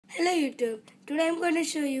Hello YouTube. Today I'm going to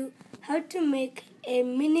show you how to make a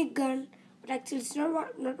mini gun, but actually it's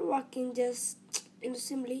not working. Just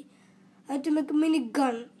simply how to make a mini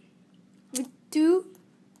gun with two.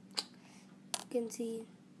 You can see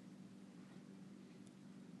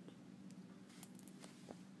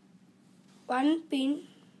one pin.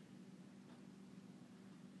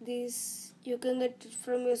 This you can get it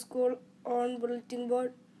from your school on bulletin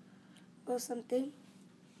board or something,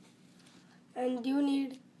 and you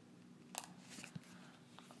need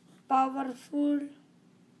powerful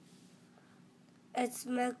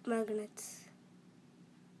magnets.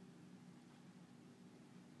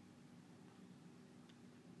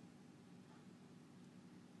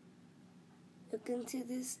 You can see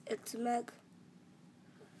this X-Mag.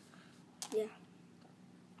 Yeah.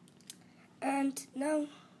 And now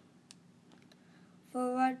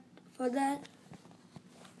for that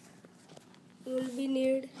you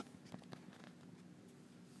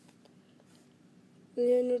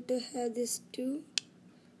need to have this two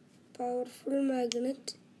powerful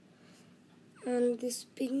magnet and this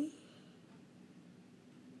pin.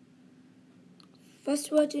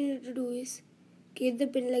 First, what you need to do is keep the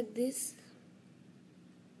pin like this.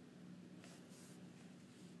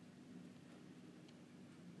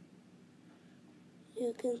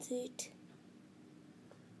 You can see it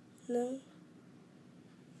now.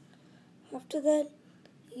 After that,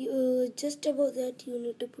 just above that you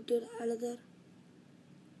need to put your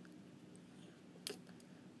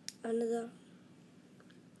another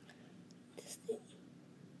this thing.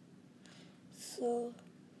 So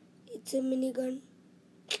it's a minigun.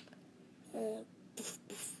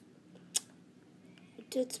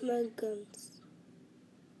 It's my guns.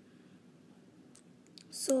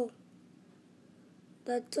 So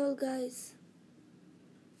that's all, guys.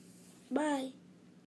 Bye.